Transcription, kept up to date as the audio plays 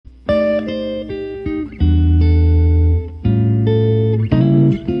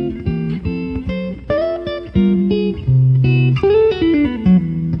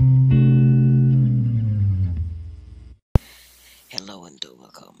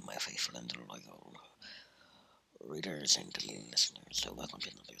my faithful and loyal readers and listeners. So welcome to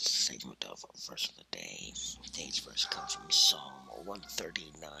another segment of Verse of the Day. Today's verse comes from Psalm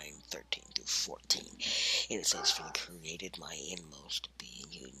 139:13 through 14. And it says, "For you created my inmost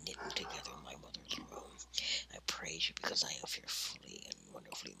being, you knit me together in my mother's womb. I praise you because I am fearfully and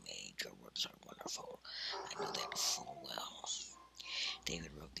wonderfully made. Your works are wonderful. I know that full well."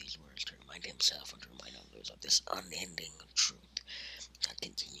 David wrote these words to remind himself and to remind others of this unending truth. God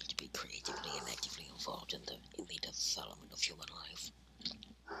continues to be creatively and actively involved in the development of human life.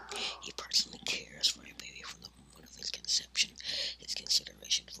 He personally cares for a baby from the moment of his conception. His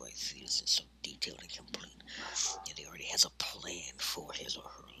consideration for a fetus is so detailed and complete that he already has a plan for his or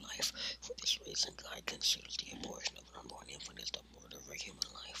her life. For this reason, God considers the abortion of an unborn infant as the murder of a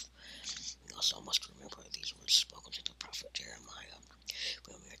human life. We also must remember these words spoken to the prophet Jeremiah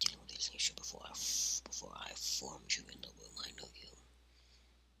when we are dealing with this issue. Before I formed you in the womb, I knew you.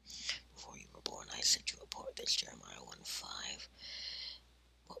 Before you were born, I set you apart. That's Jeremiah 1:5.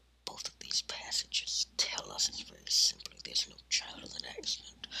 What both of these passages tell us is very simply there's no child of an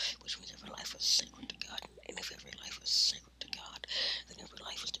accident, which means every life is sacred to God. And if every life is sacred to God, then every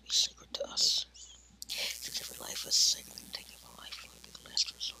life is to be sacred to us. Since every life is sacred, then taking of a life is going to be the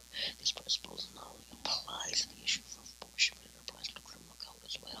last resort. This principle not only applies to the issue of abortion, but it applies to the criminal code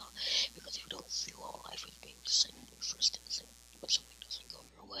as well. Because if you don't view all life as being sacred, your first instinct when something doesn't go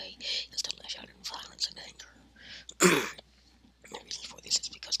your way is to lash out in violence and anger. The reason for this is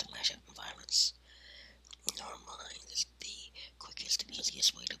because to lash out in violence in our mind is the quickest and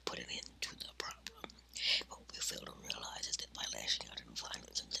easiest way to put an end to the problem. What we fail to realize is that by lashing out in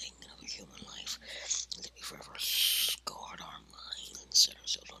violence and taking another human life, that we forever scarred our minds and set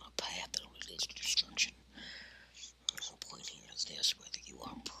ourselves on a path that only leads to destruction. The point here is this: whether you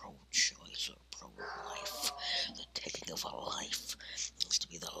are pro-choice or pro-life, the taking of a life is to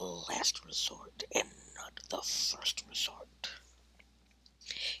be the last resort and not the first resort.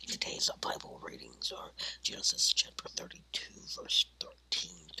 Today's Bible readings are Genesis chapter 32, verse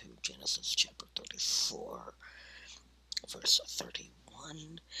 13 through Genesis chapter 34, verse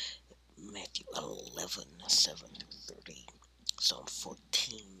 31, Matthew 11, 7 through 30, Psalm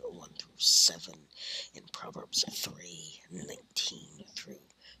 14, 1 through 7, and Proverbs 3, 19 through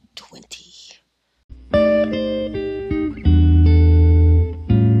 20.